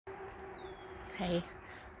Hey,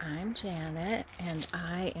 I'm Janet, and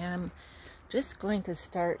I am just going to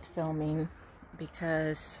start filming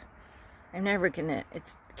because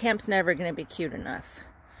camp's never gonna be cute enough.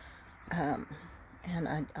 And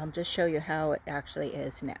I'll just show you how it actually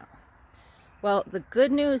is now. Well, the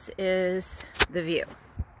good news is the view.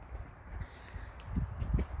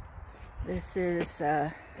 This is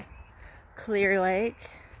Clear Lake,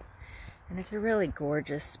 and it's a really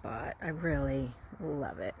gorgeous spot. I really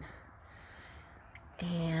love it.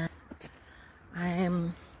 And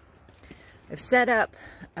I've set up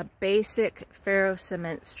a basic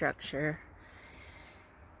Ferrocement structure,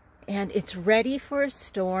 and it's ready for a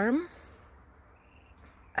storm.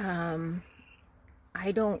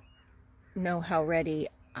 I don't know how ready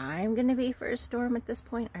I'm gonna be for a storm at this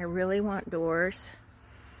point. I really want doors,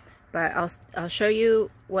 but I'll show you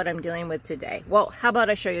what I'm dealing with today. Well, how about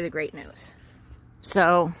I show you the great news?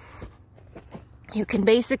 So you can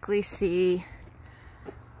basically see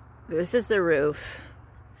this is the roof,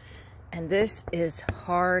 and this is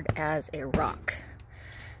hard as a rock.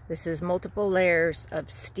 This is multiple layers of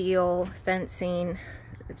steel fencing,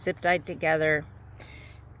 zip tied together,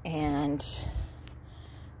 and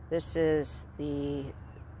this is the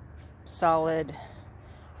solid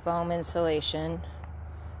foam insulation.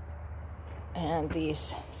 And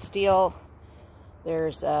these steel,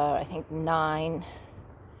 there's I think 9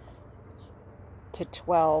 to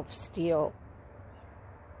 12 steel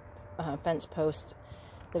fence posts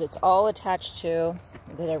that it's all attached to,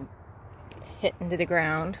 that are hit into the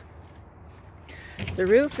ground. The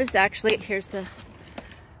roof is actually, here's the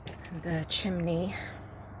chimney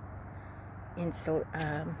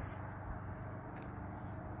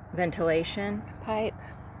ventilation pipe,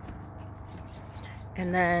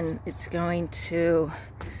 and then it's going to,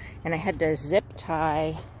 and I had to zip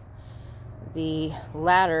tie the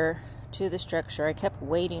ladder to the structure. I kept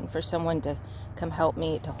waiting for someone to come help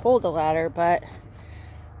me to hold the ladder, but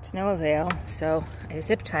to no avail. So I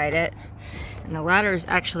zip tied it, and the ladder is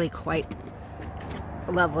actually quite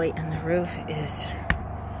lovely, and the roof is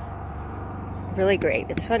really great.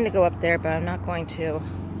 It's fun to go up there, but I'm not going to.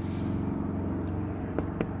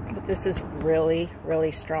 But this is really,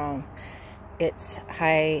 really strong. It's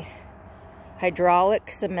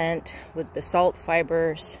hydraulic cement with basalt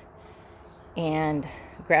fibers and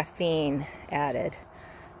graphene added.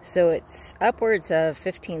 So it's upwards of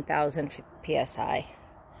 15,000 psi.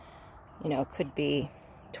 You know, it could be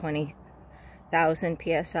 20,000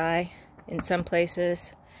 psi in some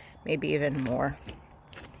places, maybe even more.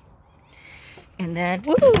 And then,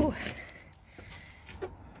 woo!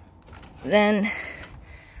 Then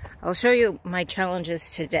I'll show you my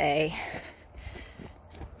challenges today.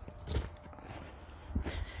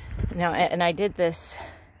 Now, and I did this.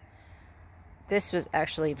 This was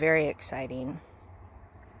actually very exciting.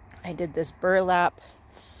 I did this burlap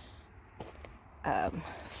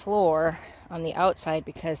floor on the outside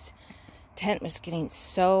because camp was getting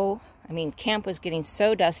so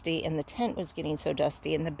dusty, and the tent was getting so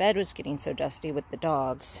dusty, and the bed was getting so dusty with the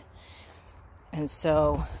dogs. And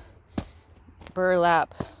so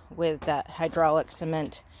burlap with that hydraulic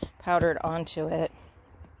cement powdered onto it,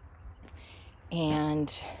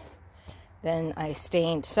 and then I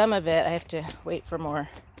stained some of it. I have to wait for more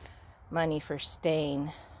money for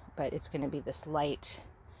stain, but it's going to be this light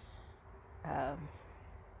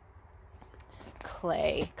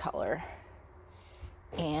clay color.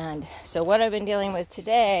 And so what I've been dealing with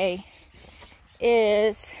today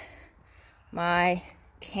is my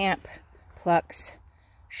Camp Plux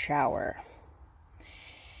shower.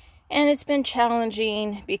 And it's been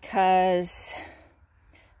challenging because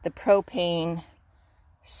the propane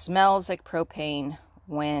smells like propane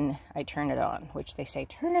when I turn it on, which they say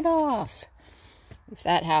turn it off if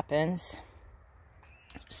that happens.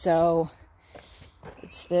 So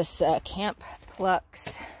it's this Camp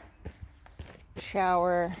Plux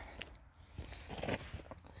shower.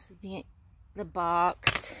 This is the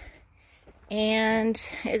box, and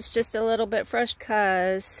it's just a little bit fresh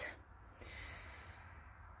because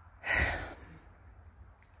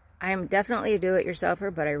I'm definitely a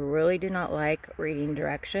do-it-yourselfer, but I really do not like reading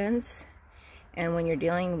directions. And when you're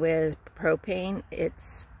dealing with propane,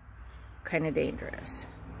 it's kind of dangerous.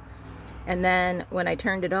 And then when I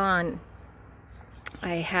turned it on,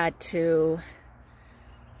 I had to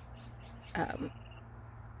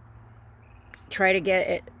try to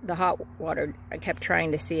get the hot water. I kept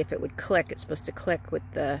trying to see if it would click. It's supposed to click with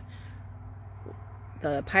the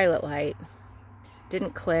pilot light.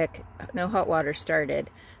 Didn't click. No hot water started,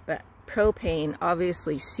 but propane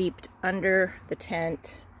obviously seeped under the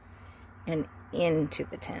tent and into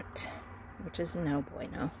the tent, which is no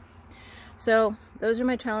bueno. So those are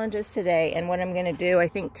my challenges today, and what I'm going to do, I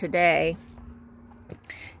think today,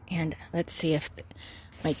 and let's see if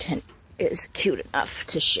my tent is cute enough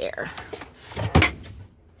to share.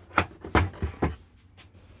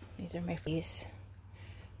 These are my fleece.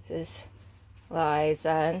 This is Liza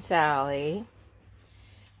and Sally,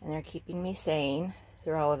 and they're keeping me sane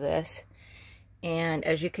through all of this. And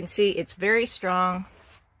as you can see, it's very strong,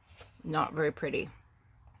 not very pretty.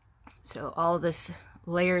 So all of this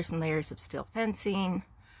layers and layers of steel fencing,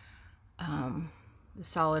 the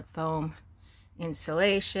solid foam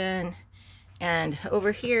insulation, and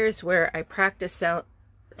over here is where I practice out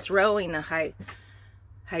throwing the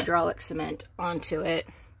hydraulic cement onto it.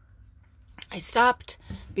 I stopped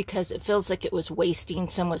because it feels like it was wasting,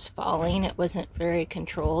 some was falling, it wasn't very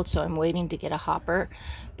controlled, so I'm waiting to get a hopper.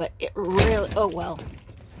 But it really, oh well,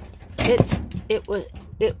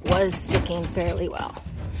 it was sticking fairly well.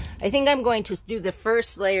 I think I'm going to do the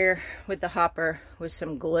first layer with the hopper with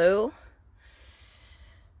some glue,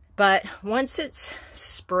 but once it's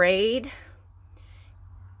sprayed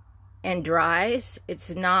and dries,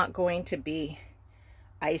 it's not going to be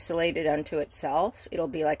isolated unto itself. It'll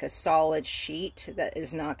be like a solid sheet that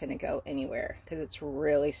is not going to go anywhere because it's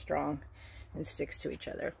really strong and sticks to each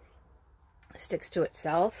other. It sticks to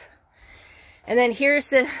itself. And then here's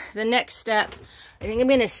the next step. I think I'm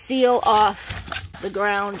going to seal off the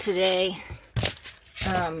ground today.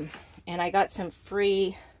 And I got some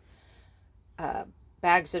free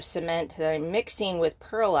bags of cement that I'm mixing with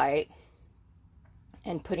perlite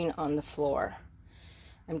and putting on the floor.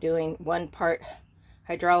 I'm doing 1 part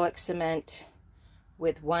hydraulic cement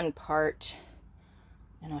with 1 part,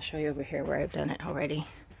 and I'll show you over here where I've done it already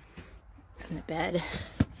in the bed.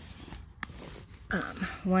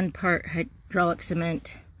 1 part hydraulic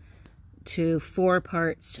cement to 4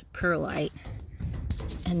 parts perlite,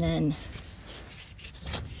 and then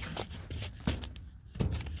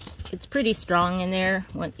it's pretty strong in there.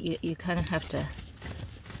 You kind of have to,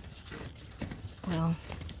 well,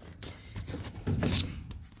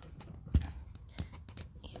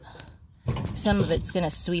 some of it's going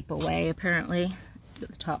to sweep away, apparently, the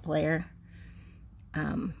top layer.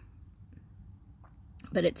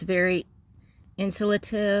 But it's very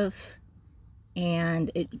insulative, and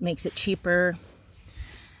it makes it cheaper,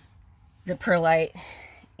 the perlite.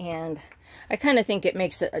 And I kind of think it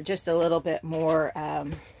makes it just a little bit more,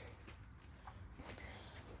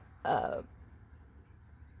 you know,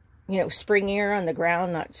 springier on the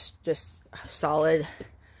ground, not just solid,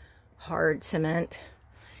 hard cement.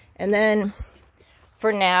 And then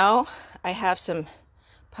for now, I have some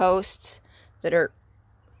posts that are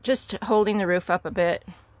just holding the roof up a bit.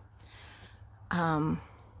 I'm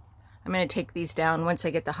going to take these down once I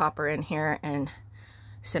get the hopper in here and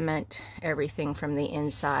cement everything from the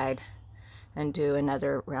inside and do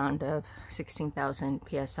another round of 16,000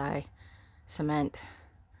 psi cement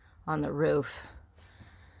on the roof.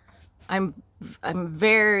 I'm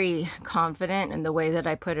very confident in the way that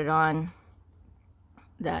I put it on,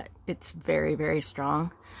 that it's very, very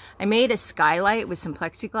strong. I made a skylight with some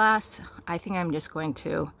plexiglass. I think I'm just going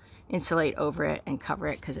to insulate over it and cover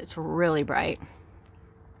it because it's really bright.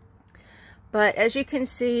 But as you can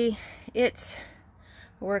see, it's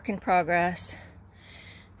a work in progress,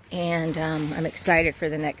 and I'm excited for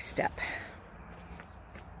the next step.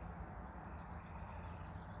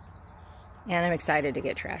 And I'm excited to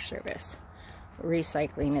get trash service.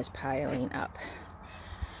 Recycling is piling up.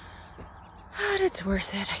 But it's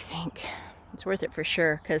worth it, I think. It's worth it for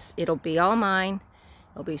sure, because it'll be all mine.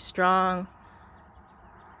 It'll be strong,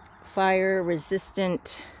 fire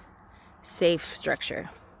resistant, safe structure.